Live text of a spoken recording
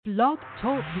Blog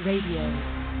Talk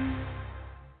Radio.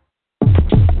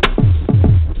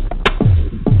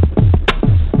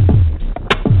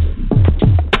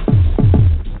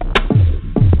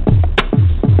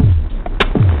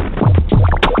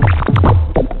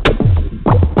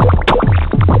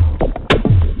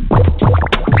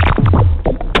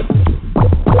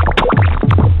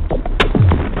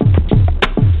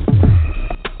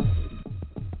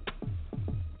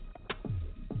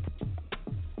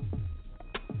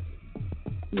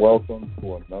 Welcome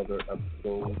to another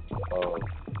episode of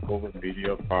Over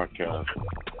Media Podcast.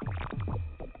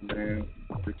 Man,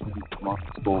 this is Mark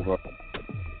Scova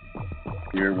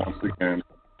here once again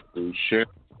to share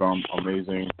some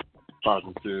amazing,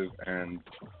 positive, and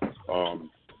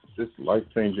just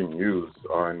life-changing news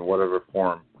in whatever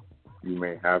form you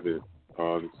may have it.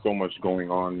 There's so much going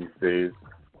on these days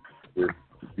with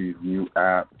these new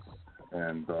apps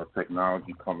and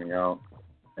technology coming out.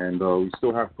 And we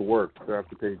still have to work, still have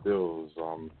to pay bills,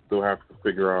 still have to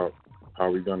figure out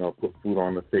how we're going to put food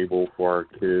on the table for our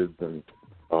kids and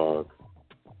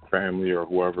family or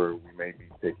whoever we may be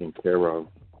taking care of.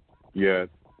 Yet,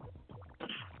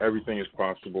 everything is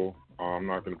possible. I'm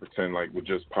not going to pretend like with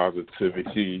just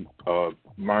positivity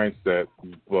mindset,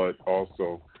 but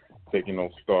also taking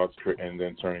those thoughts and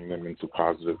then turning them into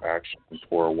positive actions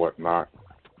or whatnot.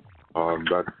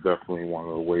 That's definitely one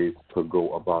of the ways to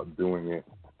go about doing it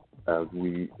as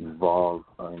we evolve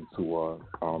into a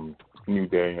new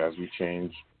day, as we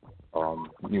change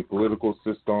new political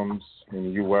systems in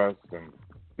the U.S. and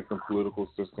different political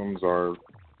systems are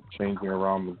changing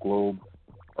around the globe.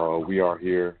 We are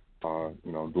here,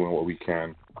 doing what we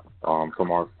can. From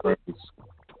our friends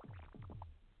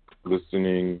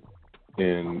listening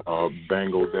in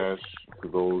Bangladesh, to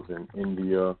those in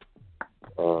India,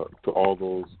 to all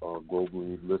those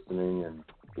globally listening in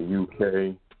the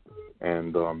U.K.,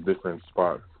 and different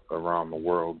spots around the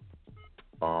world.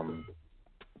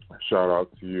 Shout out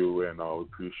to you, and I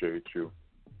appreciate you,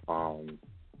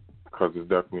 because it's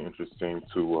definitely interesting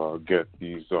to get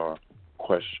these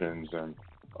questions and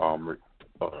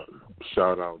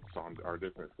shout outs on our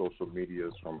different social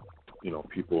medias from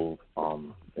people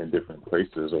in different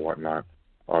places or whatnot.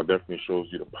 Definitely shows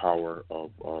you the power of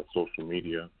social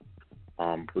media.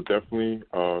 But definitely,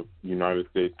 United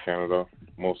States, Canada,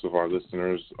 most of our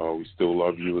listeners, we still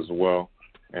love you as well.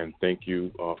 And thank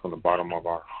you from the bottom of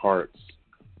our hearts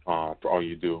for all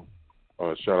you do.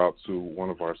 Shout out to one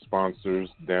of our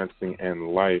sponsors, Dancing and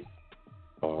Life.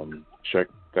 Check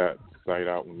that site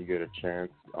out when you get a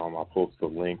chance. I'll post the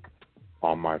link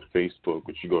on my Facebook,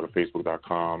 which you go to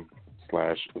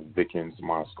facebook.com/Vikins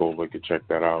Moscova. You can check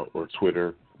that out. Or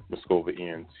Twitter, Moscova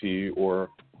ENT, or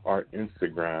our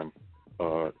Instagram.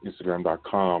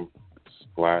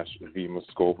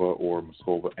 Instagram.com/VMoscova or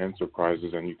Moscova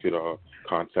Enterprises, and you could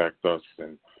contact us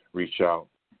and reach out.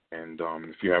 And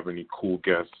if you have any cool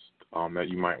guests that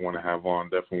you might want to have on,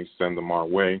 definitely send them our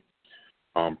way.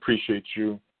 Appreciate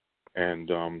you, and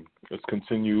let's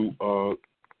continue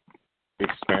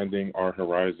expanding our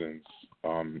horizons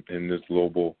in this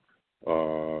global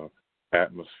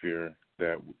atmosphere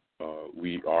that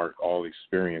we are all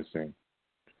experiencing.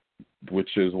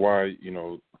 Which is why,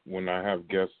 when I have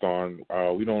guests on,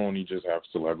 we don't only just have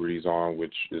celebrities on,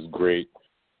 which is great,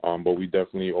 but we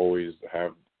definitely always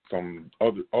have some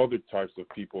other types of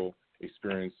people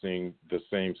experiencing the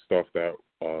same stuff that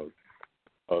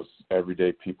us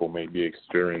everyday people may be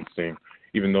experiencing,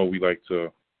 even though we like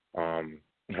to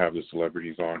have the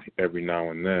celebrities on every now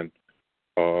and then.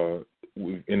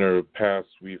 In the past,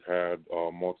 we've had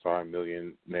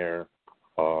multi-millionaire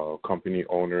company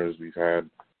owners. We've had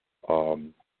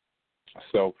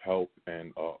self-help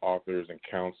and authors and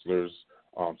counselors.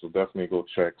 So definitely go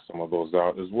check some of those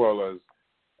out, as well as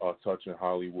touching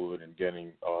Hollywood and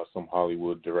getting some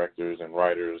Hollywood directors and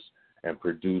writers and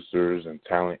producers and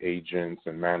talent agents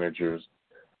and managers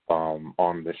on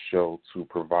the show to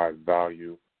provide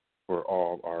value for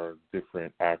all our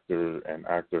different actor and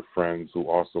actor friends who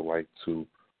also like to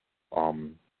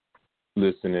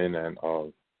listen in and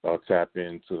tap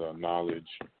into the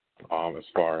knowledge as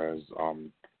far as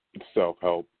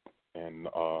self-help and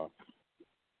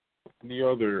the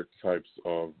other types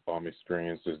of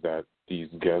experiences that these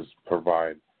guests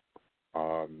provide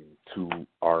to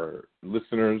our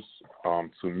listeners,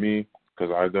 to me,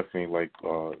 because I definitely like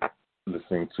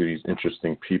listening to these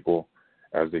interesting people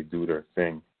as they do their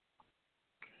thing.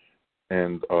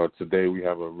 And today we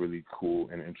have a really cool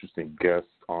and interesting guest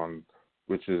on,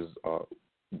 which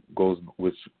goes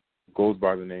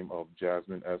by the name of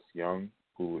Jasmine S. Young,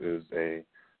 who is a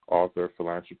author,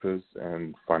 philanthropist,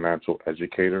 and financial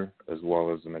educator, as well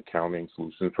as an accounting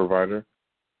solutions provider.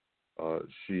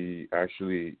 She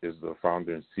actually is the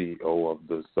founder and CEO of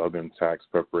the Southern Tax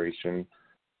Preparation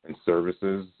and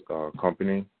Services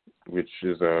Company, which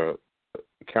is a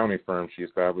accounting firm she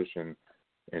established in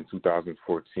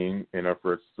 2014 in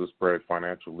efforts to spread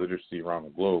financial literacy around the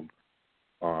globe.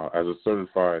 As a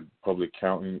certified public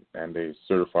accountant and a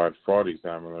certified fraud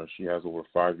examiner, she has over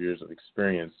 5 years of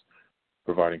experience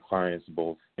providing clients,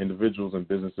 both individuals and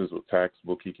businesses, with tax,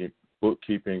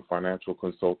 bookkeeping, financial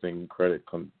consulting, credit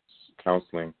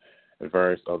counseling, and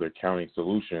various other accounting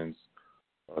solutions.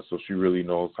 So she really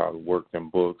knows how to work them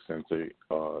books and to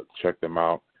check them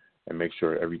out and make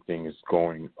sure everything is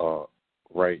going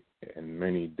right in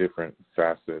many different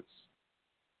facets,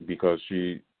 because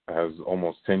she has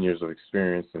almost 10 years of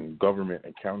experience in government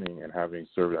accounting and having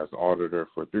served as an auditor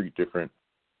for 3 different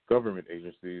government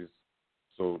agencies.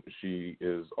 So she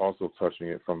is also touching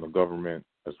it from the government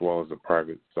as well as the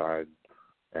private side,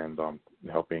 and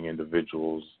helping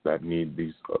individuals that need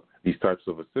these types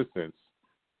of assistance,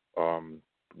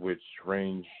 which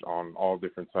range on all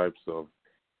different types of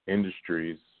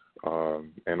industries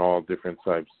and all different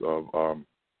types of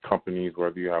companies,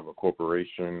 whether you have a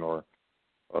corporation or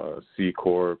C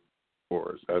Corp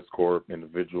or S Corp,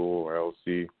 individual or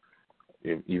LLC,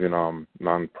 even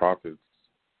nonprofits.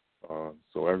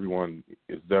 So everyone,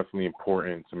 is definitely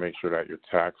important to make sure that your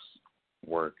tax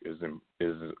work is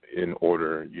in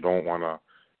order. You don't want to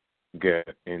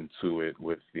get into it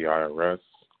with the IRS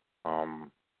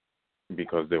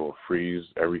because they will freeze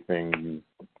everything you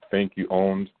think you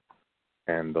owned,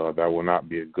 and that will not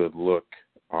be a good look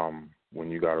when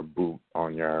you got a boot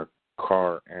on your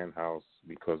car and house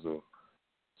because of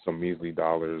some measly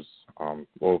dollars.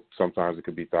 Well, sometimes it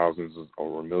could be thousands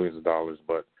or millions of dollars,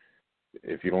 but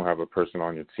if you don't have a person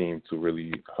on your team to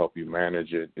really help you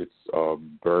manage it, it's a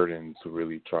burden to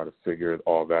really try to figure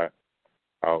all that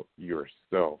out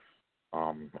yourself,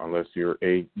 unless you're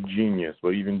a genius. But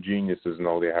even geniuses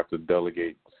know they have to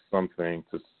delegate something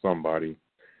to somebody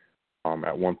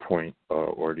at one point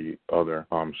or the other.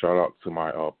 Shout out to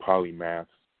my polymaths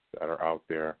that are out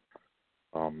there.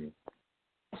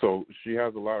 So she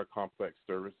has a lot of complex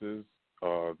services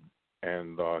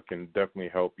and can definitely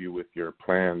help you with your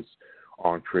plans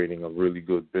on creating a really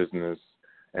good business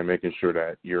and making sure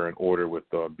that you're in order with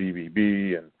the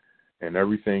BBB and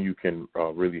everything you can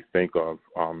really think of.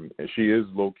 And she is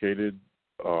located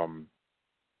in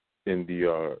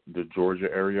the Georgia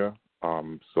area,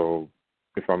 so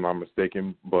if I'm not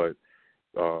mistaken, but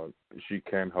she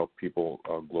can help people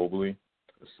globally.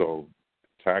 So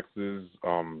taxes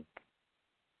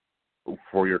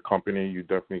for your company, you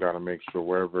definitely got to make sure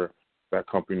wherever that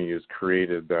company is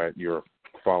created that you're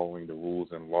following the rules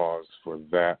and laws for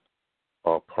that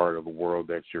part of the world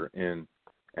that you're in,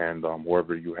 and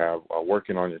whoever you have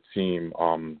working on your team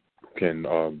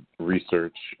can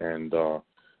research and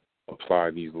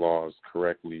apply these laws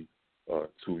correctly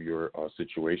to your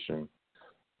situation.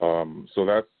 So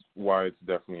that's why it's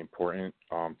definitely important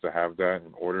to have that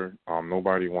in order.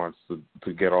 Nobody wants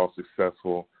to get all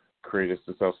successful, create a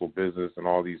successful business and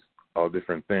all these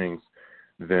different things,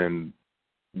 then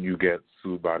you get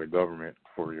sued by the government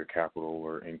for your capital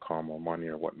or income or money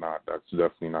or whatnot. That's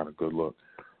definitely not a good look.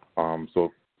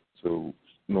 So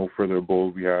no further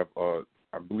ado, we have,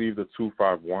 I believe, the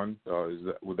 251.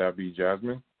 Would that be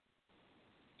Jasmine?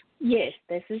 Yes,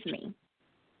 this is me.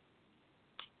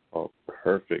 Oh,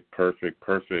 perfect.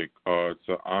 It's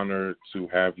an honor to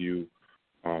have you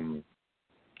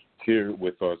here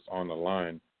with us on the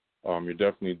line. You're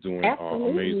definitely doing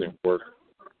amazing work.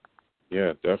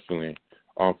 Yeah, definitely.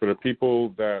 For the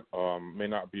people that may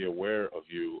not be aware of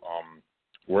you,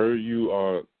 where are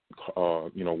you,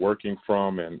 working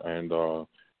from, and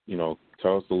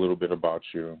tell us a little bit about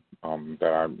you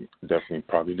that I definitely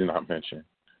probably did not mention.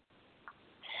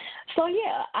 So,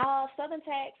 Southern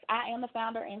Tax, I am the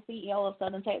founder and CEO of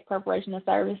Southern Tax Preparation and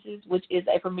Services, which is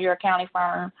a premier accounting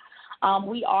firm.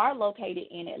 We are located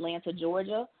in Atlanta,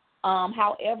 Georgia.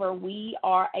 However, we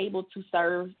are able to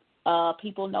serve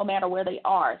people no matter where they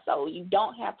are. So you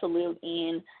don't have to live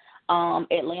in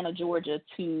Atlanta, Georgia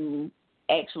to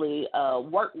actually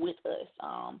work with us.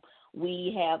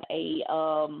 We have a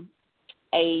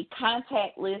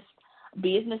contactless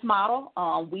business model.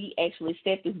 We actually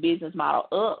set this business model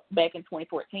up back in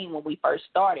 2014 when we first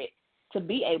started to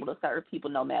be able to serve people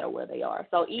no matter where they are.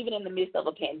 So even in the midst of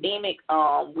a pandemic,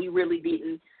 we really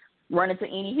didn't run into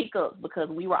any hiccups because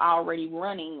we were already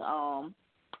running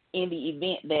in the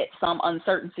event that some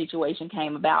uncertain situation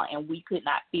came about and we could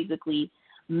not physically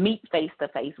meet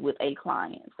face-to-face with a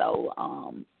client. So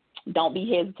don't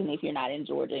be hesitant if you're not in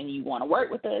Georgia and you want to work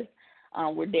with us.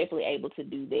 We're definitely able to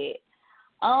do that.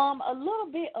 A little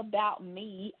bit about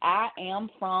me. I am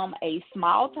from a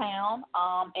small town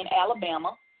in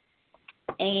Alabama,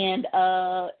 and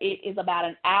it is about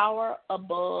an hour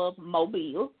above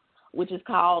Mobile, which is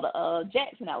called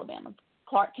Jackson, Alabama.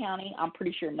 Clark County, I'm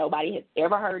pretty sure nobody has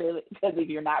ever heard of it, because if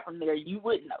you're not from there, you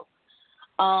wouldn't know.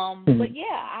 But,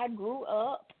 yeah, I grew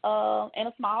up in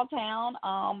a small town,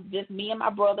 just me and my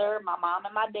brother, my mom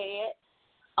and my dad.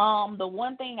 The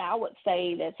one thing I would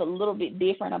say that's a little bit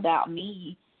different about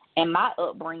me and my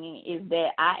upbringing is that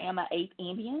I am an 8th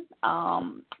Indian.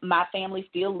 My family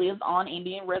still lives on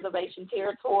Indian reservation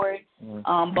territory.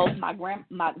 Both of my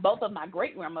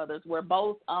great grandmothers were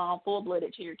both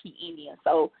full-blooded Cherokee Indians.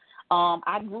 So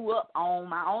I grew up on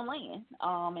my own land,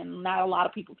 and not a lot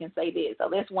of people can say that. So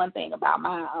that's one thing about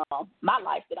my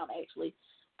life that I'm actually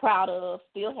proud of.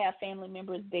 Still have family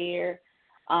members there.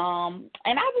 And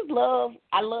I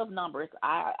love numbers.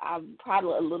 I'm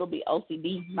probably a little bit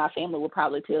OCD. My family would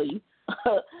probably tell you.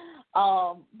 But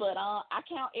I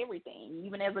count everything.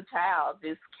 Even as a child,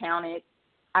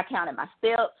 I counted my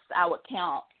steps. I would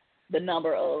count the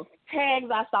number of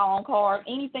tags I saw on cars,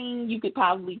 anything you could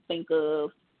possibly think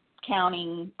of.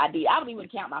 Counting, I would even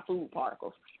count my food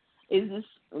particles. It's just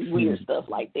weird stuff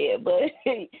like that.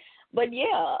 But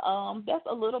yeah, that's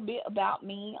a little bit about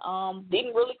me.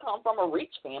 Didn't really come from a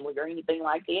rich family or anything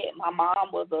like that. My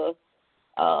mom was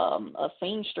a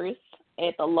seamstress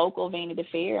at the local Vanity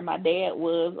Fair, and my dad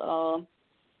was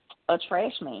a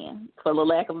trash man, for the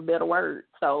lack of a better word.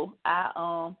 So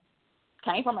I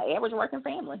came from an average working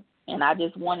family, and I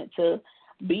just wanted to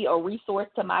be a resource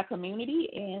to my community,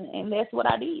 and that's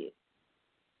what I did.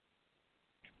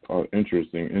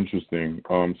 Interesting.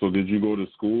 So did you go to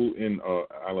school in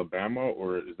Alabama,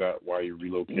 or is that why you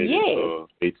relocated to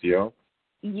ATL?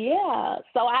 Yeah.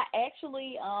 So I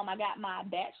actually I got my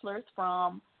bachelor's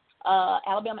from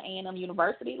Alabama A&M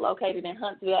University, located in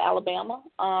Huntsville, Alabama,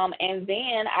 and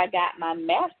then I got my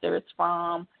master's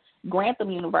from Grantham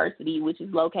University, which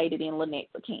is located in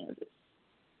Lenexa, Kansas.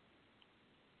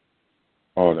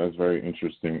 Oh, that's very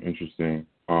interesting.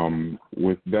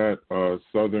 With that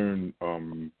southern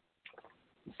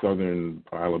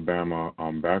Alabama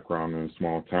background in a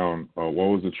small town, what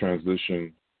was the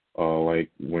transition like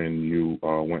when you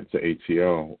went to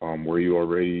ATL? Were you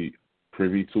already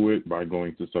privy to it by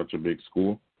going to such a big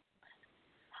school?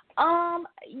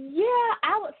 Yeah,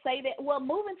 I would say that. Well,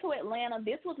 moving to Atlanta,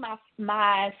 this was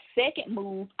my second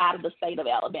move out of the state of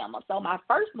Alabama. So my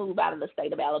first move out of the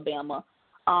state of Alabama,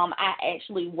 I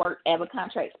actually worked as a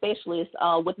contract specialist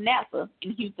with NASA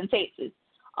in Houston, Texas.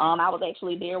 I was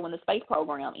actually there when the space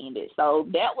program ended. So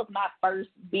that was my first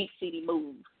big city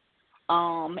move.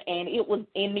 And it was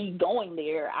in me going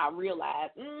there, I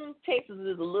realized Texas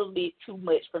is a little bit too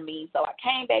much for me. So I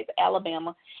came back to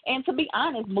Alabama. And to be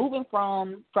honest, moving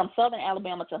from southern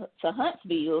Alabama to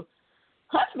Huntsville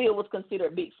was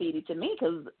considered a big city to me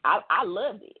because I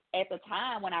loved it. At the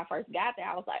time when I first got there,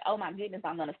 I was like, oh, my goodness,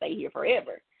 I'm going to stay here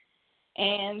forever.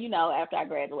 And, after I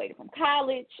graduated from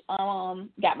college,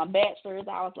 got my bachelor's,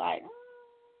 I was like,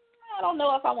 I don't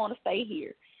know if I want to stay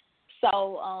here.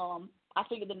 So I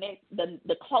figured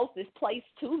the closest place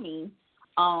to me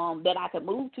that I could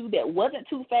move to that wasn't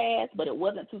too fast, but it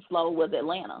wasn't too slow was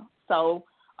Atlanta. So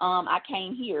I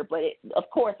came here. But, of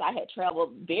course, I had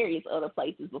traveled various other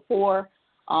places before.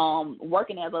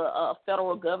 Working as a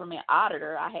federal government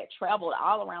auditor, I had traveled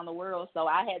all around the world. So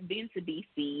I had been to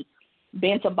D.C.,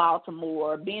 been to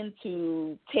Baltimore, been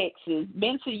to Texas,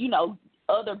 been to,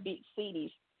 other big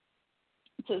cities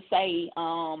to say,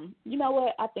 you know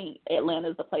what, I think Atlanta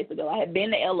is the place to go. I had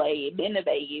been to L.A., been to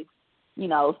Vegas,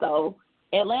 so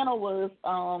Atlanta was,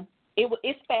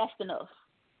 it's fast enough.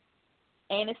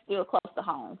 And it's still close to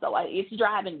home. So it's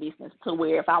driving distance to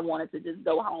where if I wanted to just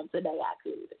go home today, I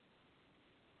could.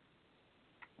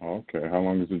 Okay. How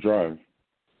long is the drive?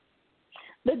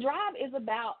 The drive is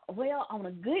about, on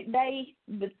a good day,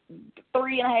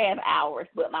 3.5 hours,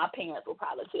 but my parents will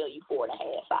probably tell you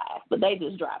 4.5, 5, but they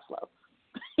just drive slow.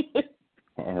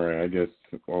 All right. I guess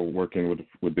working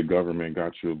with the government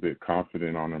got you a bit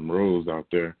confident on them roads out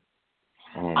there.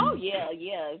 Oh, yeah.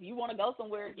 If you want to go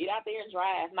somewhere, get out there and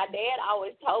drive. My dad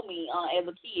always told me as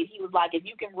a kid, he was like, if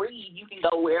you can read, you can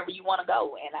go wherever you want to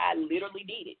go, and I literally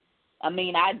did it. I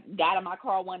mean, I got in my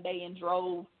car one day and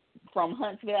drove from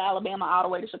Huntsville, Alabama, all the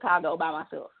way to Chicago by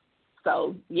myself.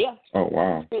 So, yeah. Oh,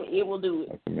 wow. It will do it.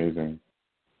 That's amazing.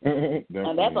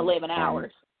 And that's 11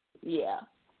 hours. Yeah.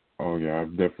 Oh, yeah.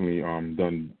 I've definitely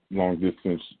done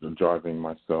long-distance driving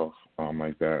myself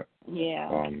like that. Yeah.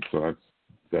 So that's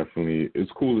definitely,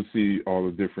 it's cool to see all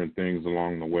the different things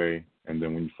along the way. And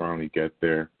then when you finally get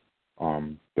there,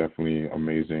 definitely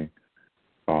amazing.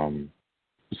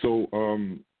 So,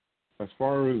 as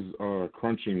far as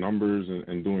crunching numbers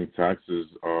and doing taxes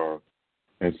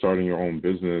and starting your own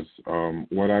business,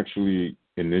 what actually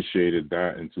initiated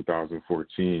that in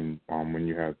 2014 when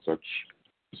you had such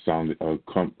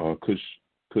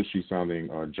cushy sounding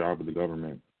job with the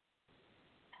government?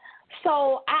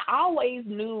 So I always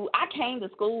knew, I came to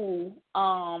school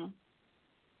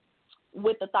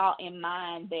with the thought in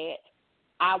mind that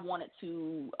I wanted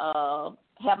to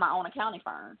have my own accounting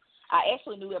firm. I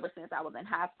actually knew ever since I was in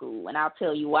high school, and I'll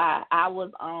tell you why. I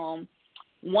was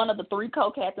one of the 3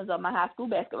 co-captains of my high school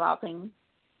basketball team.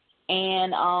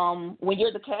 And when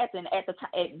you're the captain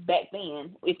back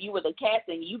then, if you were the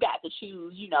captain, you got to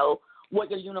choose, what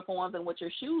your uniforms and what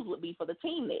your shoes would be for the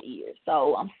team that year.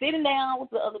 So I'm sitting down with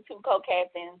the other 2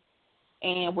 co-captains,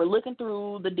 and we're looking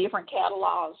through the different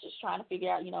catalogs, just trying to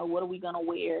figure out, what are we going to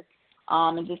wear,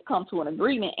 and just come to an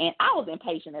agreement. And I was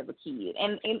impatient as a kid,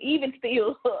 and even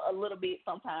still a little bit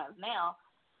sometimes now.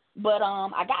 But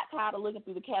I got tired of looking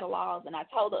through the catalogs, and I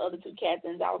told the other 2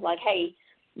 captains, I was like, hey,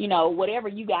 whatever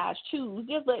you guys choose,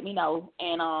 just let me know,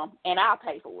 and I'll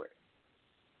pay for it.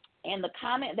 And the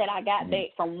comment that I got back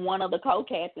from one of the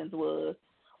co-captains was,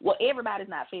 well, everybody's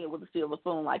not fed with a silver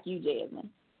spoon like you, Jasmine.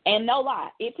 And no lie,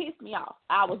 it pissed me off.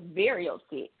 I was very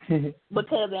upset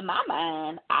because in my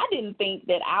mind, I didn't think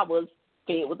that I was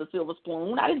fed with a silver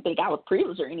spoon. I didn't think I was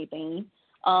privileged or anything.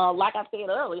 Like I said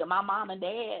earlier, my mom and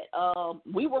dad,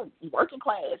 we were working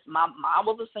class. My mom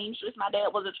was a seamstress. My dad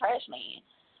was a trash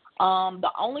man. The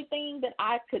only thing that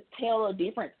I could tell a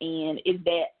difference in is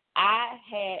that I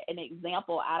had an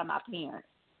example out of my parents.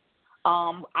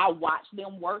 I watched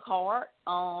them work hard.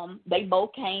 They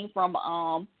both came from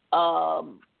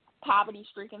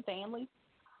poverty-stricken families.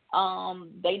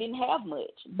 They didn't have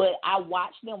much, but I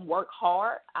watched them work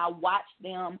hard. I watched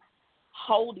them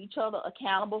hold each other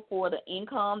accountable for the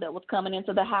income that was coming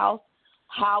into the house,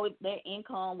 how their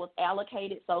income was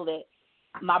allocated so that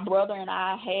my brother and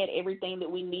I had everything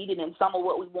that we needed and some of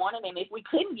what we wanted. And if we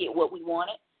couldn't get what we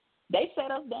wanted, they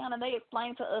sat us down and they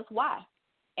explained to us why.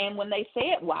 And when they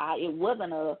said why, it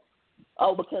wasn't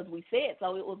because we said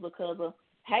so. It was because of,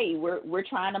 hey, we're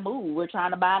trying to move. We're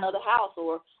trying to buy another house,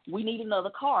 or we need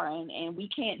another car, and we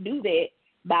can't do that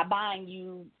by buying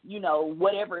you,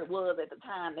 whatever it was at the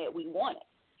time that we wanted.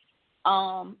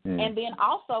 And then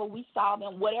also we saw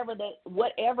them,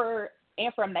 whatever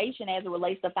information as it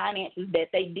relates to finances that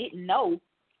they didn't know,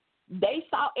 they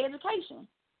sought education.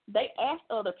 They asked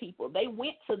other people. They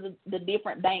went to the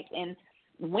different banks and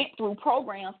went through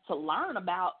programs to learn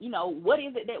about, what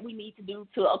is it that we need to do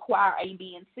to acquire A,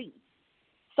 B, and C.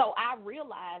 So I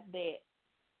realized that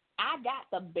I got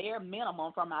the bare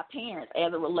minimum from my parents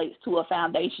as it relates to a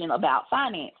foundation about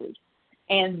finances.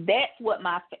 And that's what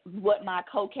my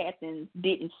co-captains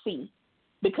didn't see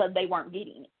because they weren't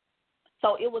getting it.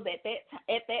 So it was at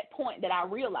that point that I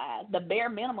realized the bare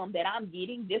minimum that I'm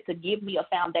getting just to give me a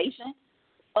foundation,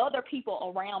 other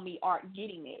people around me aren't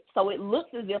getting it. So it looks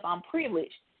as if I'm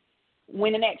privileged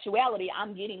when in actuality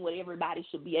I'm getting what everybody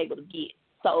should be able to get.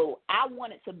 So I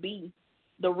wanted to be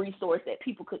the resource that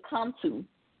people could come to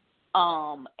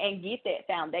and get that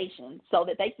foundation so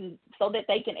that they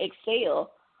can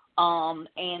excel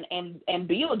and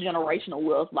build generational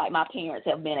wealth like my parents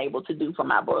have been able to do for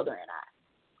my brother and I.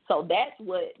 So that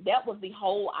was the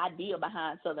whole idea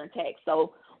behind Southern Tax.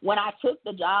 So when I took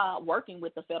the job working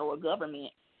with the federal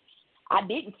government, I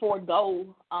didn't forego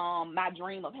my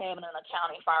dream of having an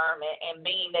accounting firm and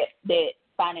being that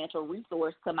financial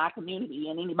resource to my community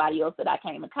and anybody else that I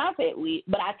came in contact with.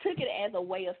 But I took it as a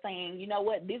way of saying, you know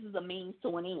what, this is a means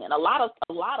to an end. A lot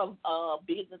of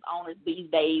business owners these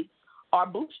days are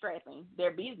bootstrapping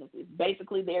their businesses.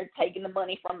 Basically, they're taking the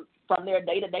money from their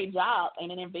day-to-day job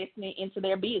and then investing it into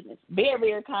their business. Very,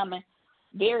 very common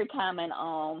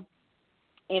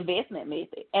investment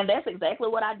method. And that's exactly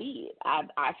what I did.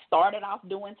 I started off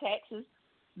doing taxes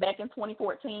back in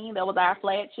 2014. That was our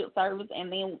flagship service, and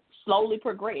then slowly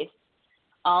progressed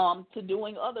to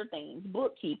doing other things,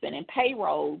 bookkeeping and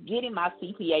payroll, getting my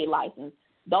CPA license,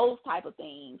 those type of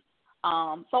things.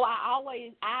 So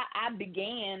I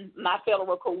began my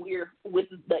federal career with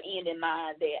the end in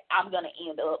mind that I'm going to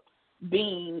end up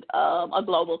being a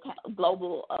global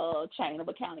chain of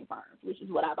accounting firms, which is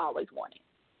what I've always wanted.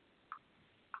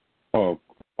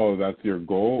 Oh, that's your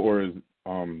goal, or is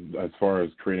as far as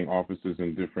creating offices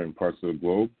in different parts of the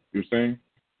globe, you're saying?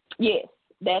 Yes,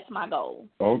 that's my goal.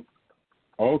 Oh,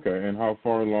 okay. And how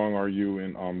far along are you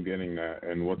in getting that,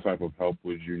 and what type of help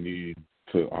would you need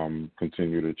to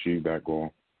continue to achieve that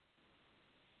goal?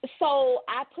 So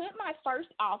I put my first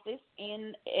office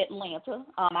in Atlanta.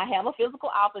 I have a physical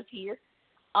office here.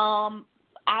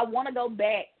 I want to go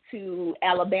back to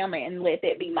Alabama and let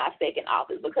that be my second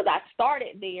office because I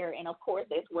started there, and of course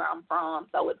that's where I'm from.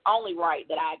 So it's only right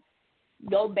that I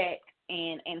go back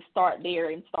and start there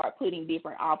and start putting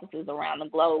different offices around the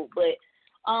globe. But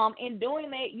in doing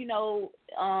that, you know,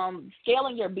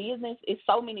 scaling your business is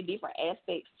so many different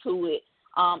aspects to it.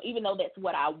 Even though that's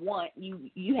what I want,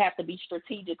 you have to be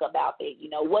strategic about that. You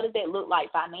know, what does that look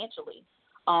like financially?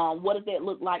 What does that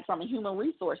look like from a human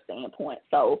resource standpoint?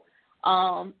 So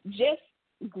just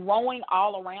growing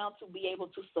all around to be able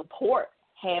to support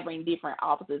having different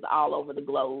offices all over the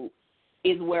globe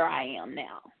is where I am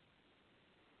now.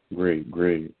 Great.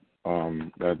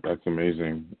 That's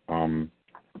amazing.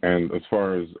 And as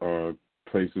far as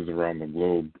places around the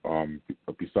globe,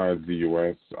 besides the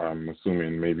U.S., I'm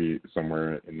assuming maybe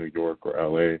somewhere in New York or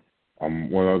L.A.,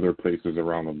 what other places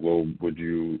around the globe would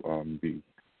you be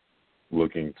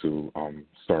looking to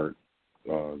start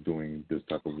doing this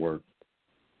type of work?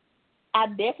 I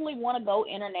definitely want to go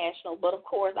international, but of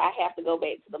course I have to go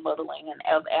back to the motherland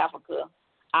of Africa.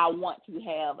 I want to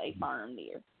have a firm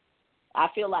there. I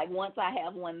feel like once I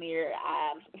have one there,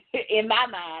 in my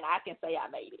mind, I can say I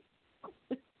made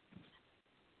it.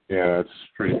 Yeah, that's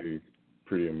pretty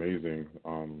amazing.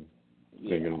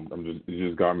 It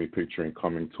just got me picturing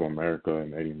Coming to America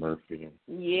and Eddie Murphy. And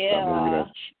that movie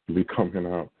that should be coming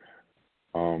out.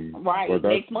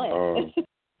 Next month.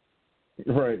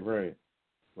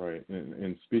 Right.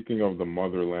 And speaking of the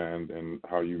motherland and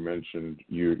how you mentioned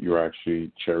you're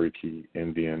actually Cherokee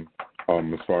Indian,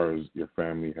 as far as your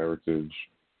family heritage,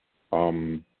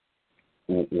 you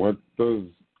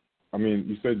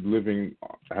said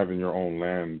having your own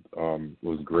land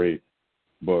was great,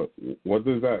 but what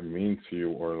does that mean to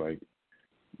you? Or like,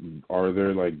 are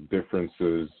there like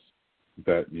differences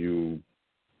that you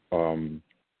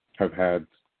have had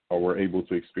or were able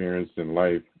to experience in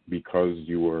life because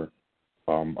you were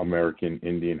American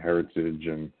Indian heritage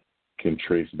and can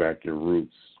trace back your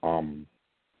roots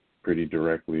pretty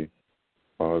directly?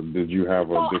 Did you have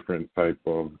a different type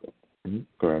of?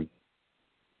 Go ahead.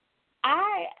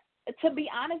 To be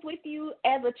honest with you,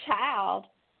 as a child,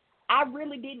 I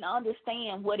really didn't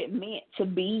understand what it meant to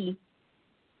be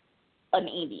an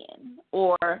Indian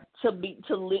or to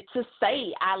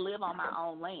say I live on my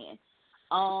own land.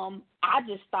 I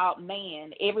just thought,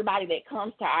 man, everybody that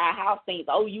comes to our house thinks,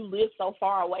 oh, you live so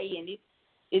far away and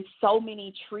it's so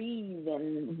many trees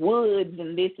and woods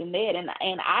and this and that.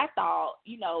 And I thought,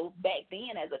 you know, back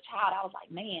then as a child, I was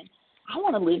like, man, I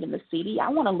want to live in the city. I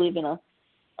want to live in a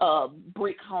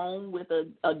brick home with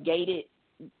a gated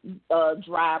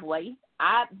driveway.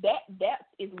 That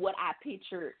is what I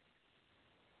pictured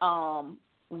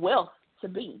wealth to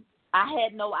be. I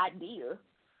had no idea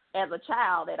as a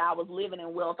child that I was living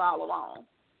in wealth all along.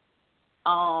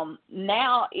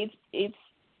 Now it's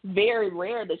very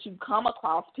rare that you come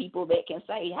across people that can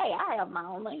say, hey, I have my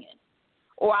own land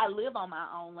or I live on my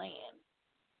own land.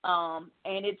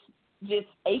 And it's just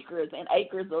acres and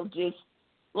acres of just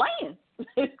land.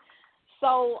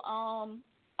 So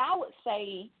I would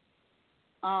say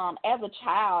as a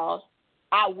child,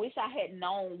 I wish I had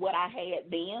known what I had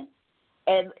then,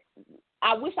 and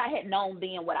I wish I had known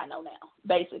then what I know now.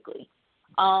 Basically,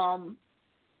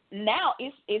 now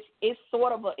it's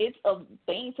sort of a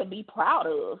thing to be proud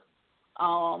of.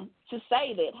 To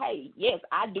say that, hey, yes,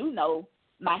 I do know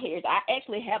my heritage. I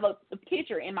actually have a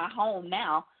picture in my home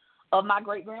now of my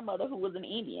great-grandmother who was an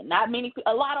Indian. I'll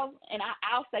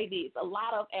say this, a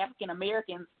lot of African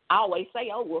Americans always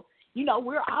say, oh, well, you know,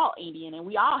 we're all Indian and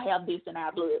we all have this in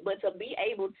our blood. But to be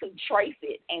able to trace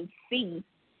it and see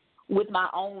with my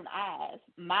own eyes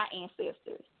my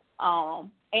ancestors,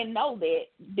 and know that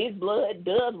this blood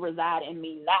does reside in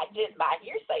me, not just by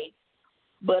hearsay,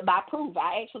 but by proof.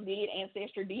 I actually did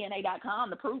AncestryDNA.com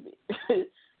to prove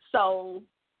it. So,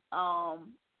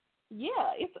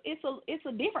 yeah, it's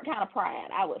a different kind of pride.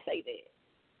 I would say that.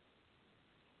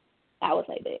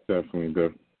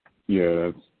 Definitely. Yeah,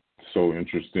 that's so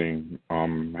interesting.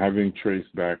 Having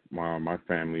traced back my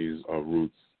family's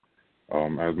roots,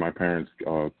 as my parents,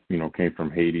 came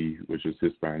from Haiti, which is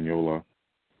Hispaniola.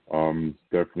 It's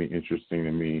definitely interesting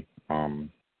to me,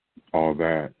 all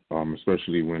that,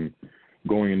 especially when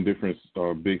going in different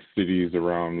big cities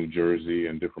around New Jersey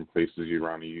and different places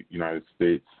around the United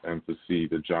States, and to see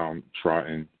the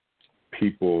downtrodden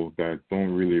people that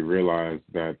don't really realize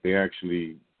that they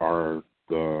actually are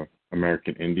the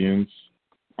American Indians.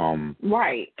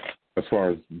 Right. As far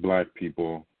as black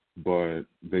people, but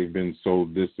they've been so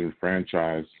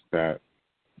disenfranchised that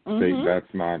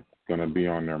that's not going to be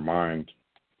on their mind.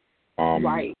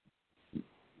 Right.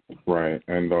 Right.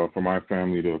 And for my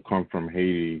family to come from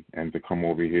Haiti and to come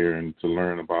over here and to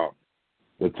learn about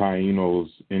the Taínos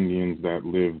Indians that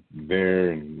lived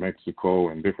there in Mexico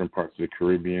and different parts of the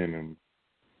Caribbean and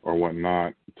or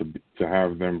whatnot, to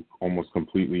have them almost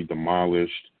completely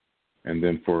demolished, and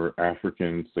then for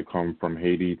Africans to come from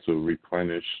Haiti to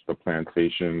replenish the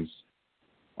plantations,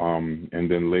 and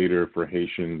then later for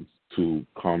Haitians to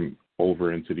come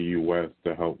over into the U.S.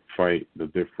 to help fight the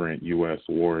different U.S.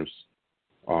 wars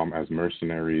as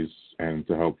mercenaries and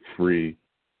to help free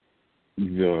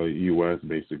the U.S.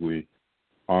 basically.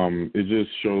 It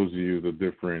just shows you the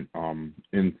different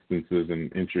instances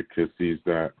and intricacies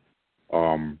that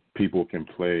people can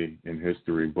play in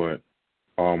history. But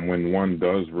when one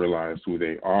does realize who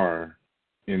they are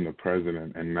in the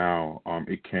president and now,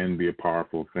 it can be a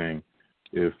powerful thing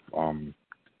if,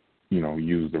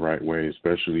 used the right way,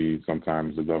 especially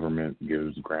sometimes the government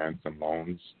gives grants and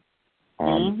loans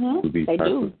to these types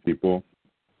of people.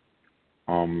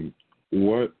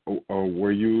 What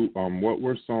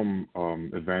were some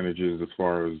advantages as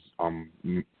far as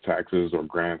taxes or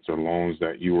grants or loans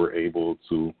that you were able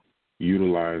to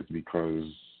utilize because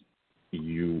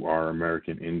you are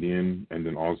American Indian and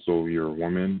then also you're a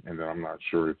woman, and then I'm not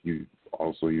sure if you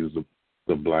also use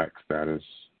the black status?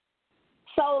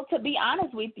 So to be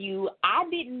honest with you, I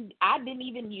didn't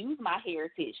even use my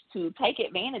heritage to take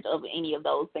advantage of any of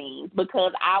those things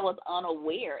because I was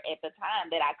unaware at the time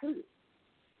that I could.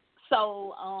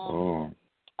 So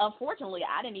unfortunately,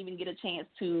 I didn't even get a chance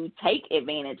to take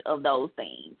advantage of those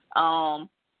things.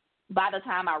 By the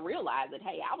time I realized that,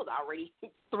 hey, I was already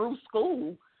through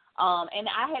school, and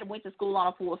I had went to school on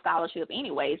a full scholarship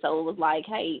anyway. So it was like,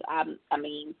 hey, I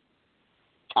mean.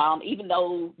 Even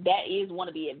though that is one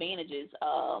of the advantages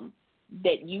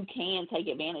that you can take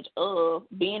advantage of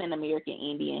being an American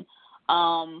Indian,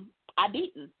 I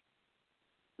didn't.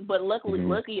 But luckily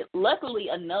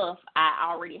enough,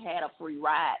 I already had a free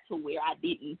ride to where I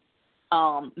didn't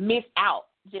miss out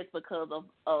just because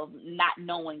of not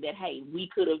knowing that, hey, we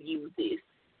could have used this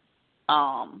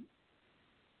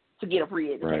to get a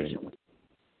free education. Right.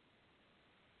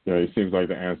 Yeah, it seems like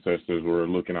the ancestors were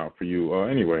looking out for you.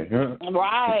 Anyway. Right. I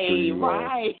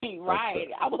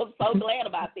was so glad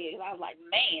about this. I was like,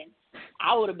 man,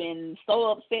 I would have been so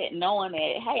upset knowing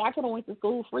that, hey, I could have went to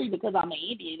school free because I'm an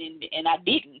Indian and I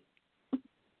didn't.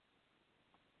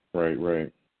 Right.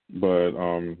 But,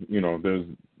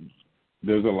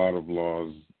 there's a lot of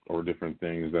laws or different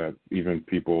things that even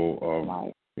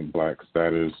people in black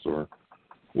status or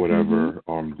whatever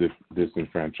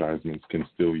disenfranchisements can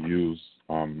still use,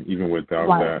 even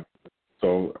without that.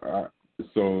 So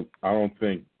I don't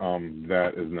think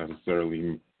that is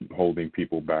necessarily holding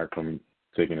people back from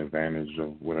taking advantage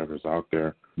of whatever's out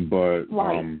there. But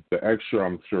the extra,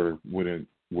 I'm sure, wouldn't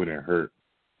hurt.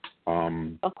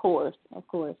 Of course.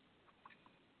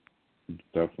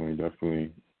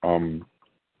 Definitely.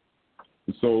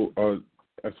 So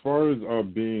as far as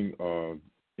being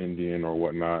Indian or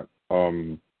whatnot,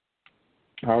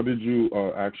 how did you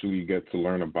actually get to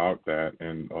learn about that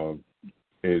and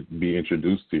it be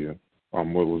introduced to you?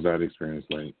 What was that experience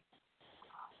like?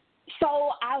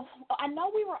 So I know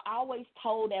we were always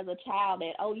told as a child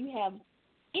that, oh, you have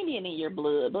Indian in your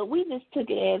blood, but we just took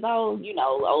it as, oh,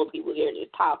 old people here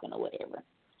just talking or whatever.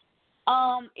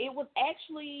 It was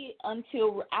actually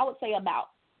until I would say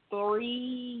about 4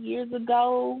 years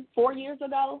ago,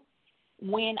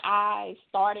 when I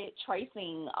started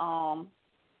tracing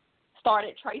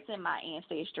my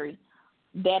ancestry,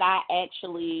 that I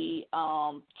actually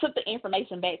took the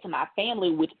information back to my family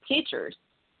with pictures.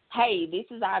 Hey, this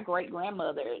is our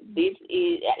great-grandmother. And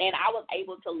I was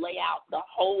able to lay out the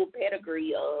whole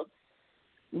pedigree of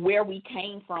where we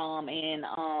came from and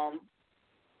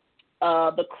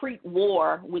the Creek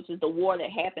War, which is the war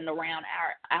that happened around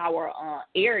our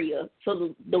area.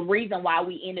 So the reason why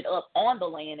we ended up on the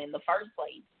land in the first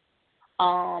place.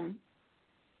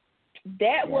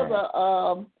 That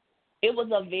was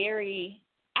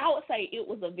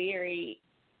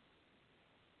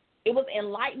it was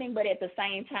enlightening, but at the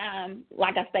same time,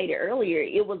 like I stated earlier,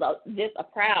 it was just a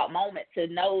proud moment to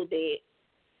know that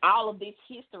all of this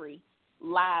history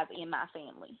lies in my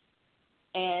family.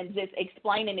 And just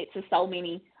explaining it to so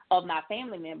many of my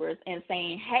family members and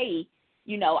saying, hey,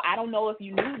 I don't know if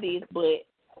you knew this, but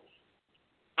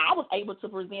I was able to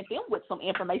present them with some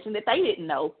information that they didn't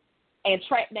know and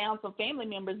track down some family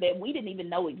members that we didn't even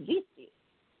know existed.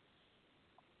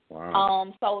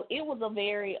 Wow. So it was a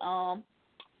very,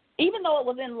 even though it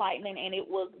was enlightening and it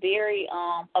was very,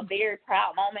 a very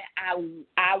proud moment,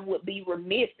 I would be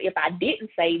remiss if I didn't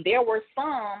say there were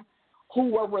some who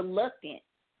were reluctant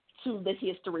to the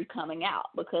history coming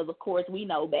out because, of course, we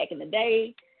know back in the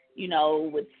day,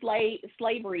 with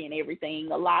slavery and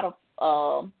everything, a lot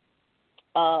of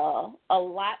a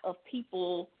lot of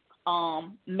people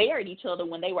married each other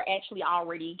when they were actually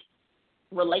already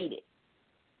related.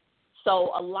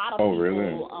 So a lot of people,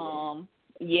 really?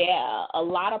 A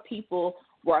lot of people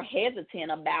were hesitant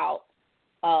about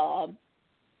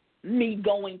me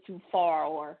going too far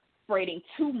or spreading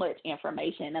too much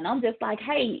information. And I'm just like,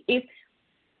 hey, if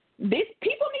this,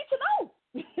 people need to know.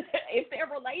 If they're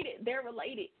related, they're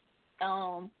related.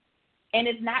 And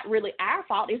it's not really our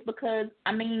fault. It's because,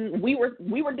 I mean, we were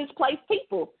displaced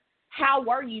people. How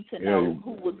were you to know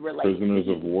who was related? Prisoners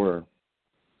of war.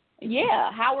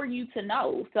 Yeah, how are you to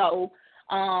know? So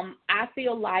I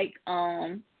feel like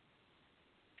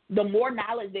the more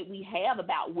knowledge that we have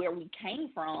about where we came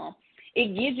from,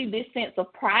 it gives you this sense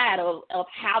of pride of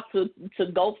how to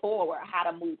go forward, how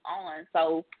to move on.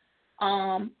 So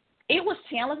it was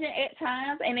challenging at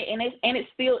times, and it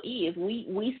still is.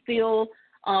 We still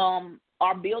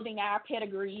are building our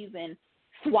pedigrees and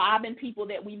swabbing people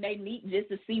that we may meet just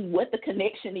to see what the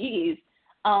connection is.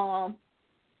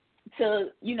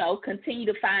 To, continue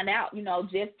to find out,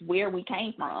 just where we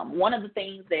came from. One of the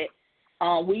things that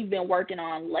we've been working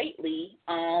on lately,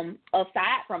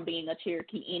 aside from being a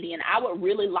Cherokee Indian, I would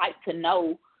really like to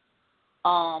know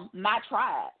my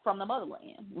tribe from the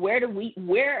motherland.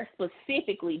 Where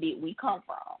specifically did we come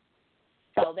from?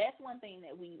 So that's one thing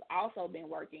that we've also been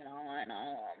working on.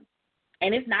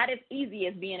 And it's not as easy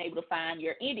as being able to find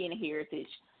your Indian heritage.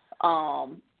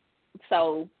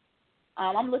 So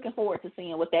I'm looking forward to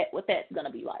seeing what that's going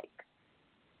to be like.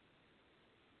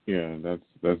 Yeah,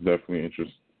 that's definitely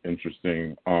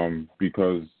interesting.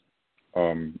 Because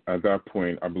at that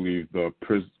point, I believe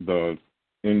the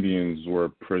Indians were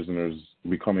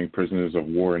becoming prisoners of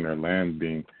war in their land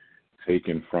being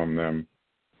taken from them,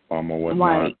 or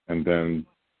whatnot. Right. And then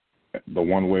the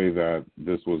one way that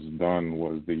this was done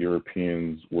was the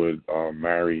Europeans would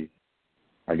marry,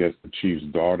 I guess, the chief's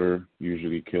daughter,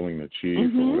 usually killing the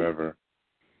chief or whatever.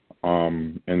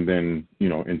 And then,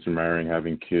 intermarrying,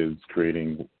 having kids,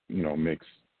 creating, mixed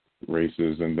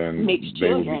races, and then mixed they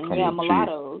children, would become the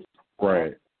mulattoes. Chief.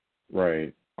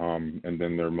 Right. And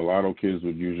then their mulatto kids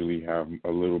would usually have a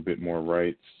little bit more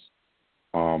rights,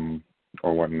 or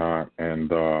whatnot, and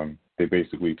they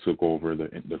basically took over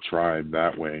the tribe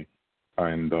that way,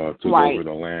 and took over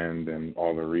the land and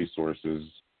all the resources,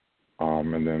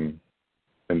 and then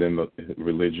the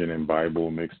religion and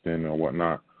Bible mixed in or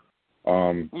whatnot.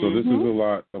 So this is a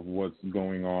lot of what's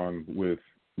going on with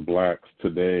blacks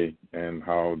today, and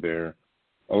how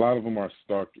a lot of them are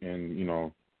stuck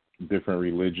in, different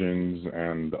religions,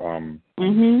 and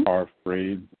are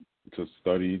afraid to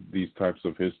study these types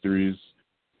of histories,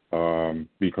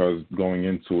 because going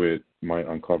into it might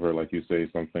uncover, like you say,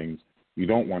 some things you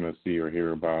don't want to see or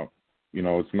hear about.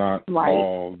 It's not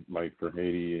all, like for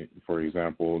Haiti, for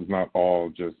example, it's not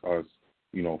all just us,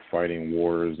 fighting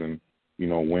wars and,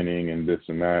 winning and this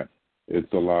and that.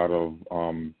 It's a lot of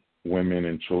women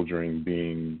and children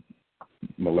being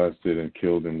molested and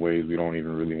killed in ways we don't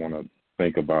even really want to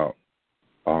think about.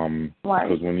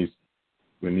 Because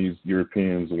when these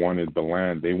Europeans wanted the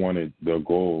land, they wanted the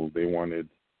gold, they wanted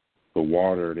the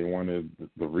water, they wanted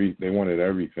they wanted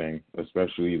everything,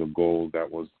 especially the gold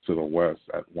that was to the west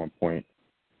at one point.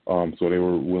 So they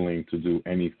were willing to do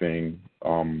anything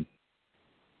for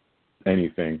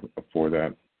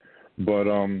that. But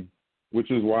which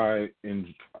is why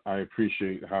I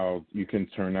appreciate how you can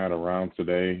turn that around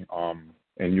today,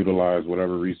 and utilize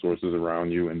whatever resources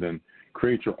around you, and then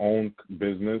create your own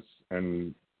business,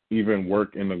 and even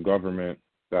work in the government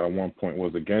that at one point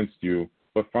was against you,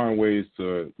 but find ways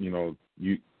to, you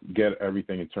get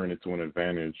everything and turn it to an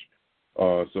advantage.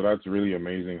 So that's really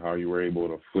amazing how you were able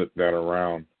to flip that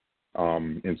around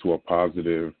into a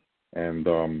positive, and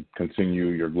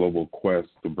continue your global quest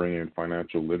to bring in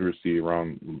financial literacy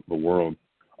around the world.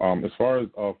 As far as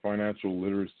financial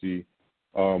literacy,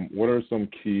 what are some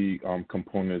key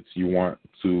components you want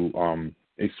to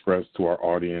express to our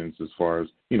audience, as far as,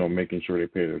 making sure they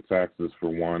pay their taxes, for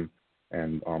one,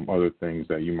 and other things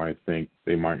that you might think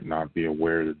they might not be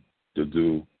aware to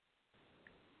do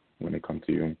when it comes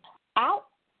to you? I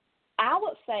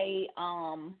would say,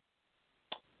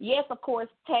 yes, of course,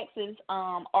 taxes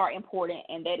are important,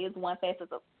 and that is one facet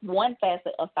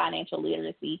of financial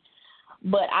literacy.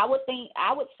 But I would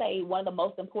say one of the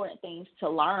most important things to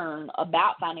learn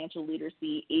about financial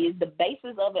literacy is the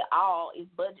basis of it all is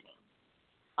budgeting.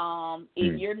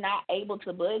 If you're not able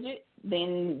to budget,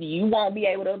 then you won't be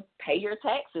able to pay your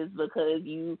taxes, because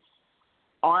you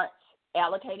aren't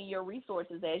allocating your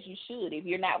resources as you should. If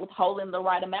you're not withholding the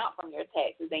right amount from your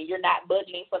taxes, and you're not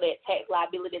budgeting for that tax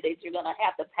liability that you're going to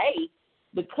have to pay,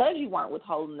 because you weren't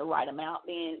withholding the right amount,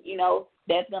 then, you know,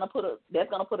 that's gonna put a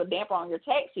damper on your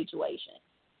tax situation.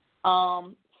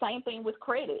 Same thing with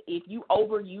credit. If you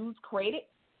overuse credit,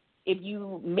 if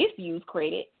you misuse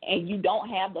credit, and you don't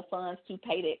have the funds to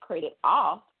pay that credit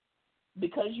off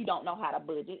because you don't know how to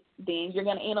budget, then you're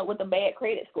gonna end up with a bad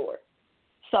credit score.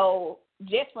 So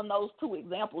just from those two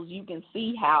examples, you can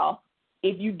see how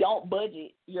if you don't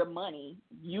budget your money,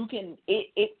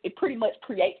 it pretty much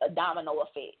creates a domino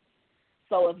effect.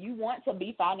 So if you want to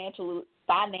be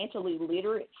financially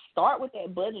literate, start with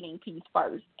that budgeting piece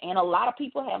first. And a lot of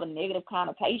people have a negative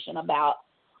connotation about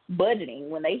budgeting.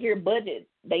 When they hear budget,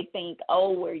 they think,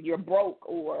 oh, where you're broke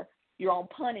or you're on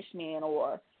punishment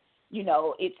or, you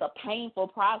know, it's a painful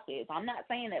process. I'm not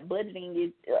saying that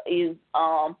budgeting is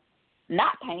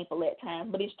not painful at times,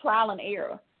 but it's trial and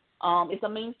error. It's a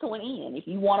means to an end. If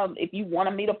you want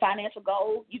to meet a financial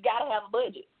goal, you got to have a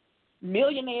budget.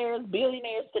 Millionaires,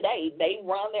 billionaires today, they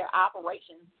run their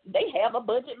operations. They have a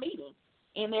budget meeting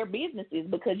in their businesses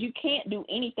because you can't do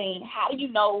anything. How do you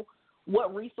know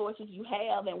what resources you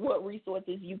have and what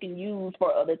resources you can use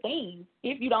for other things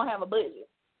if you don't have a budget?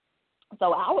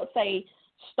 So I would say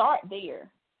start there.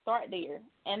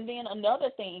 And then another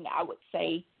thing I would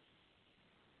say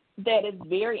that is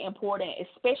very important,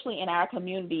 especially in our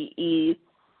community, is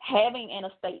having an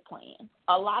estate plan.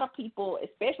 A lot of people,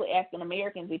 especially African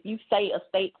Americans, if you say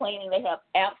estate planning, they have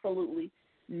absolutely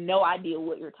no idea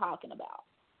what you're talking about.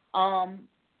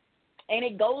 And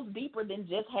it goes deeper than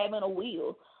just having a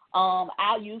will.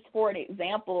 I'll use, for an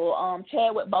example,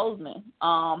 Chadwick Boseman,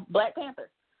 Black Panther.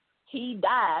 He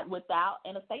died without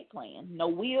an estate plan. No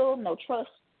will, no trust,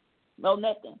 no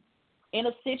nothing. In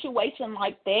a situation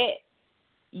like that,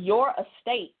 your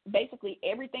estate, basically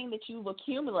everything that you've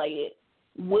accumulated,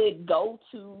 would go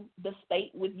to the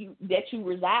state that you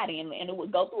reside in, and it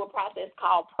would go through a process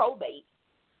called probate.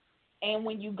 And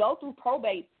when you go through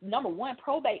probate, number one,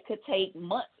 probate could take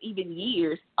months, even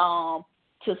years,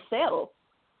 to settle.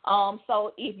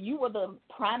 So if you were the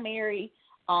primary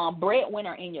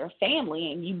breadwinner in your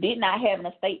family and you did not have an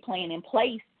estate plan in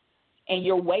place and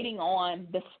you're waiting on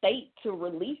the state to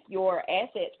release your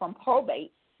assets from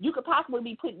probate, you could possibly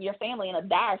be putting your family in a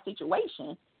dire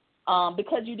situation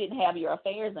because you didn't have your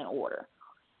affairs in order.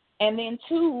 And then,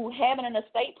 two, having an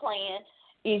estate plan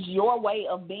is your way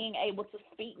of being able to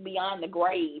speak beyond the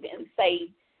grave and say,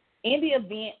 in the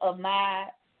event of my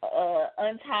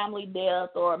untimely death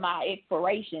or my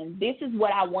expiration, this is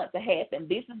what I want to happen.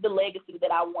 This is the legacy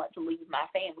that I want to leave my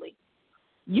family.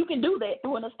 You can do that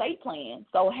through an estate plan.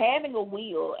 So having a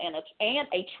will and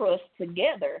a trust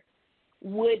together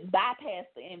would bypass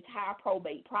the entire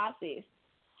probate process,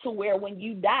 to where when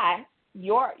you die,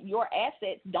 your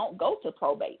assets don't go to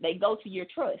probate. They go to your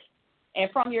trust. And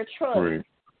from your trust, right,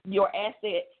 your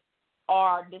assets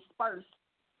are dispersed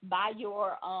by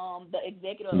your the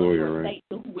executive lawyer, of your estate,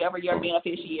 right, to whoever your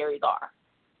beneficiaries are.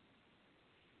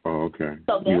 Oh, okay.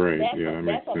 So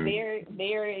that's a sense. very,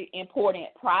 very important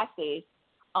process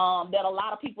that a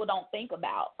lot of people don't think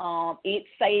about. It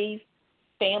saves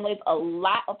families a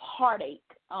lot of heartache.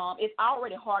 It's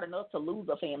already hard enough to lose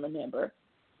a family member.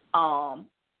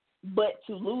 But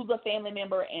to lose a family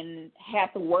member and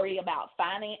have to worry about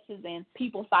finances and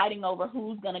people fighting over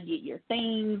who's going to get your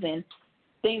things and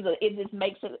things, it just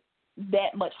makes it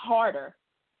that much harder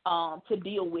to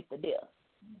deal with the death.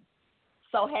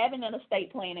 So having an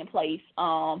estate plan in place,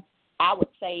 I would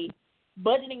say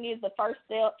budgeting is the first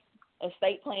step.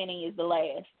 Estate planning is the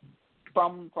last.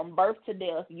 From birth to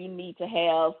death, you need to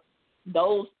have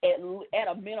those, at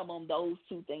a minimum, those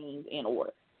two things in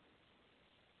order.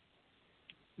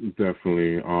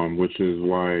 Definitely, which is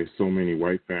why so many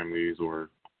white families or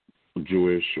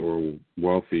Jewish or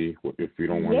wealthy, if you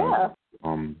don't want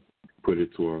to put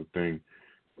it to a thing,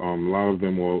 a lot of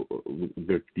them will,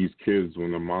 these kids,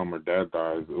 when their mom or dad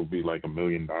dies, it'll be like $1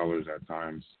 million at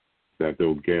times that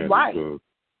they'll get. Right.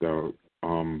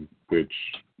 Which,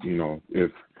 you know,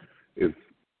 if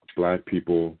Black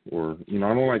people, or, you know,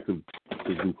 I don't like to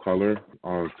do color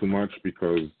too much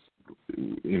because,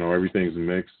 you know, everything's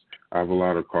mixed. I have a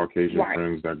lot of Caucasian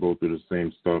friends that go through the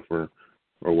same stuff or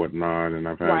whatnot, and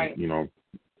I've had, you know,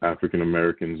 African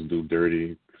Americans do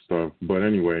dirty stuff. But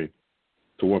anyway,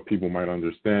 to what people might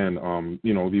understand,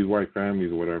 you know, these white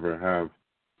families or whatever have,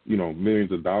 you know,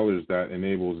 millions of dollars that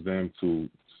enables them to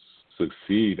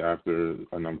succeed after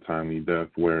an untimely death,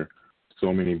 where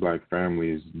so many Black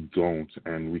families don't,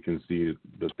 and we can see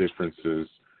the differences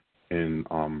in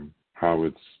how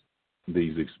it's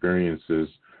these experiences.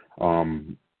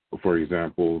 For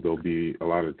example, there'll be a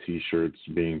lot of T-shirts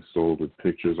being sold with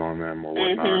pictures on them or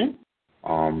whatnot.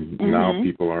 Now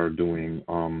people are doing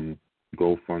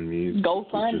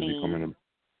GoFundMe's,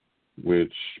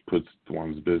 which puts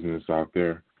one's business out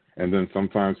there. And then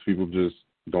sometimes people just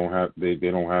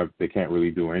they can't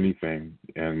really do anything,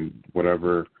 and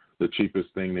whatever the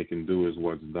cheapest thing they can do is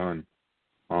what's done.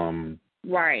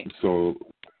 Right. So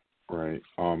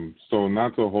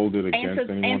not to hold it against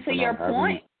anyone. And to your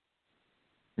point.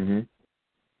 Mhm.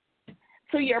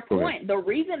 To your point, the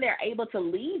reason they're able to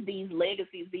leave these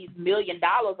legacies, these $1 million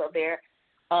of their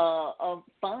of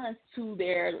funds to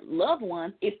their loved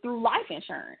ones, is through life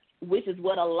insurance, which is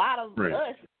what a lot of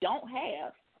us don't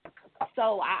have.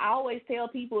 So I always tell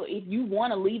people, if you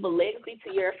want to leave a legacy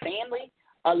to your family,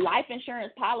 a life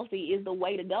insurance policy is the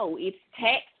way to go. It's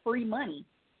tax-free money.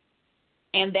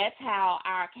 And that's how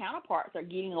our counterparts are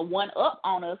getting a one-up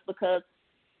on us, because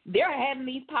they're having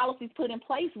these policies put in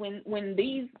place when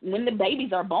the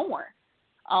babies are born.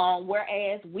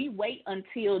 Whereas we wait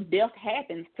until death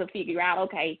happens to figure out,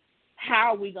 okay,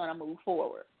 how are we going to move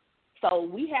forward? So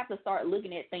we have to start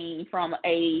looking at things from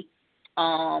a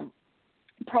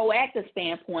proactive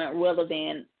standpoint rather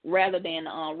than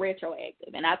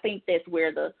retroactive. And I think that's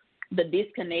where the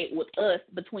disconnect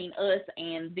between us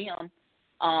and them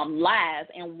lies,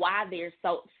 and why there's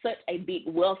such a big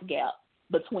wealth gap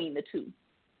between the two.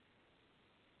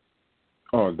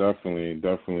 Oh, definitely.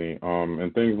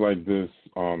 And things like this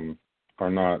are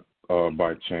not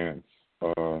by chance.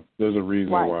 There's a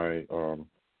reason why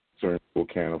certain people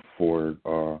can't afford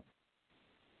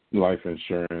life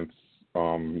insurance,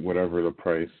 whatever the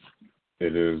price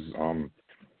it is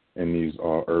in these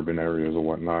urban areas or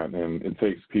whatnot. And it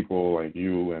takes people like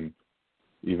you and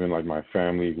even like my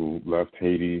family who left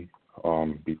Haiti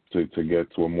to get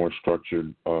to a more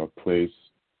structured place,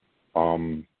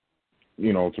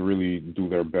 to really do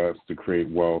their best to create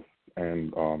wealth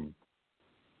and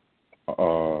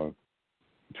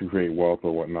to create wealth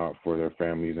or whatnot for their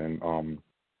families and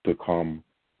to come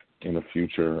in the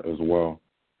future as well.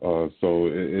 So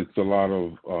it's a lot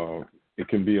of it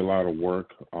can be a lot of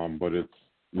work, but it's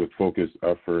with focused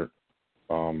effort.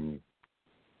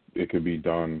 It could be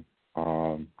done.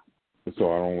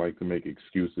 So I don't like to make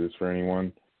excuses for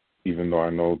anyone, even though I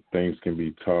know things can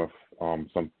be tough.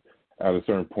 At a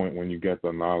certain point, when you get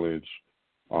the knowledge,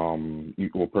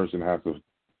 a person has to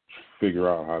figure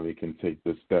out how they can take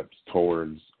the steps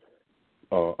towards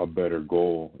a better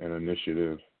goal and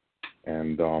initiative.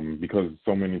 And because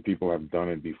so many people have done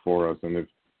it before us, and if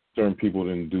certain people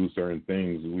didn't do certain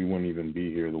things, we wouldn't even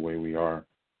be here the way we are.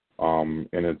 And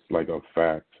it's like a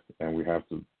fact, and we have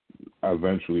to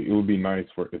eventually. It would be nice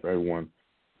if everyone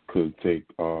could take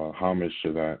homage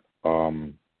to that.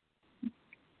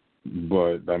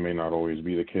 But that may not always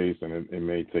be the case, and it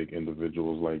may take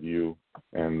individuals like you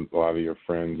and a lot of your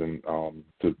friends and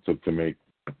to make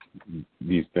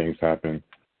these things happen.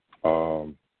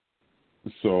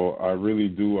 So I really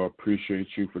do appreciate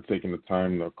you for taking the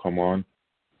time to come on.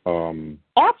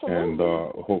 Absolutely. And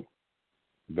hope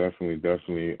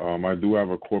definitely. I do have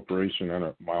a corporation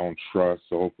and my own trust,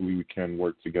 so hopefully we can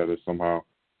work together somehow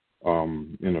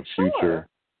in the future. Sure.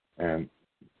 And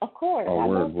of course,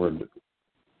 word.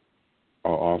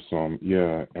 Oh, awesome.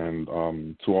 Yeah. And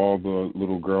to all the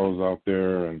little girls out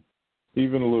there and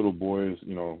even the little boys,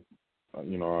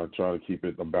 I try to keep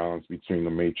it a balance between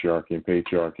the matriarchy and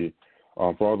patriarchy.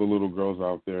 For all the little girls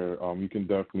out there, you can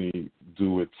definitely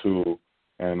do it too,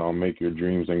 and make your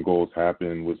dreams and goals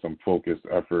happen with some focused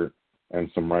effort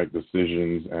and some right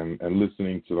decisions and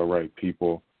listening to the right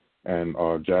people. And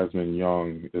Jasmine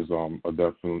Young is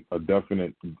a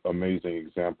definite amazing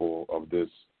example of this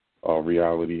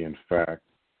reality and fact.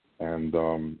 And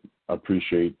I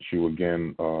appreciate you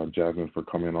again, Jasmine, for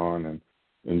coming on, and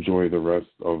enjoy the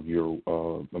rest of your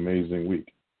amazing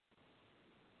week.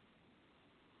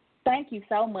 Thank you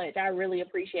so much. I really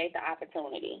appreciate the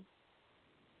opportunity.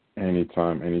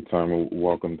 Anytime.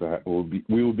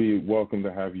 We'll be welcome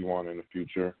to have you on in the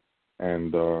future.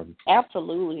 And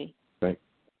absolutely.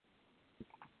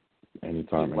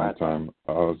 Anytime.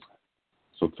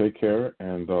 So take care,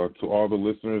 and to all the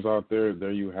listeners out there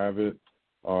you have it.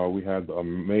 We had the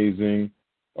amazing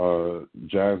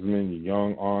Jasmine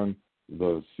Young on,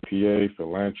 the CPA,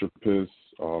 philanthropist,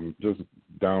 just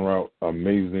downright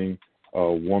amazing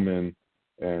woman,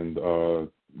 and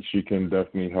she can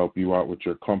definitely help you out with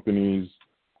your companies,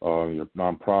 your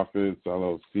nonprofits,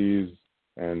 LLCs,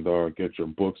 and get your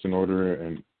books in order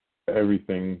and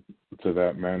everything to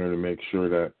that manner to make sure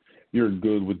that you're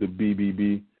good with the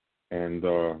BBB. And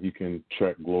you can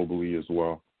trek globally as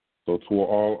well. So to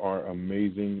all our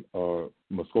amazing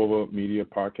Moscova Media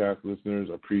podcast listeners,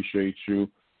 appreciate you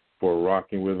for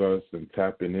rocking with us and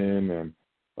tapping in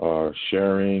and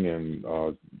sharing and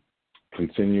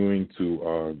continuing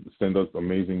to send us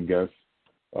amazing guests.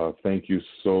 Thank you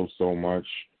so much,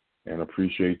 and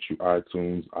appreciate you,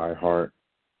 iTunes, iHeart,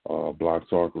 Blog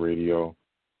Talk Radio,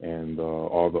 and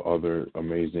all the other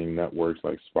amazing networks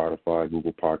like Spotify,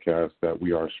 Google Podcasts, that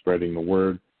we are spreading the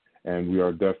word. And we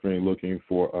are definitely looking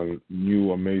for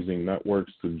new amazing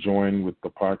networks to join with the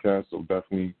podcast, so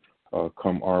definitely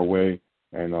come our way.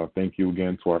 And thank you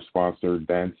again to our sponsor,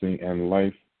 Dancing and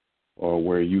Life,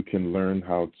 where you can learn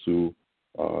how to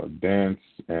dance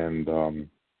and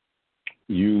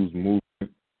use movement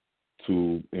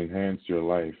to enhance your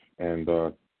life. And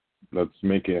let's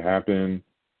make it happen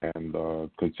and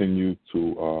continue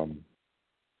to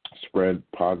spread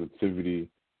positivity,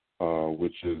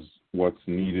 which is what's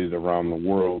needed around the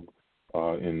world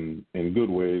in good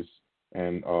ways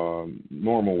and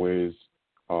normal ways.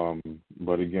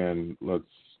 But again, let's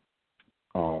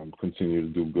continue to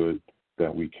do good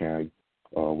that we can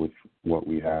with what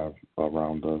we have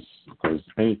around us, because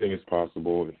anything is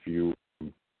possible if you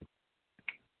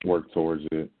work towards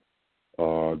it.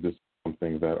 This is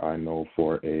something that I know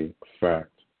for a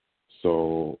fact.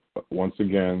 So once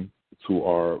again, to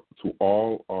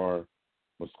all our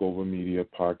Moscova Media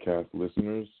podcast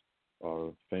listeners,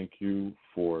 thank you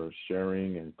for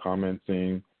sharing and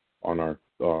commenting on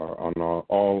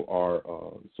all our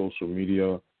social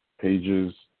media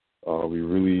pages. We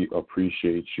really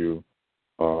appreciate you,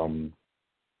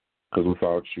 because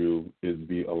without you, it'd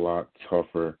be a lot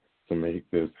tougher to make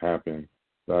this happen.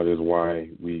 That is why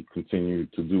we continue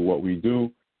to do what we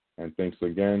do. And thanks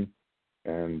again,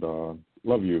 and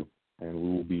love you. And we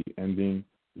will be ending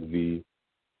the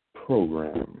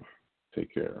program.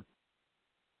 Take care.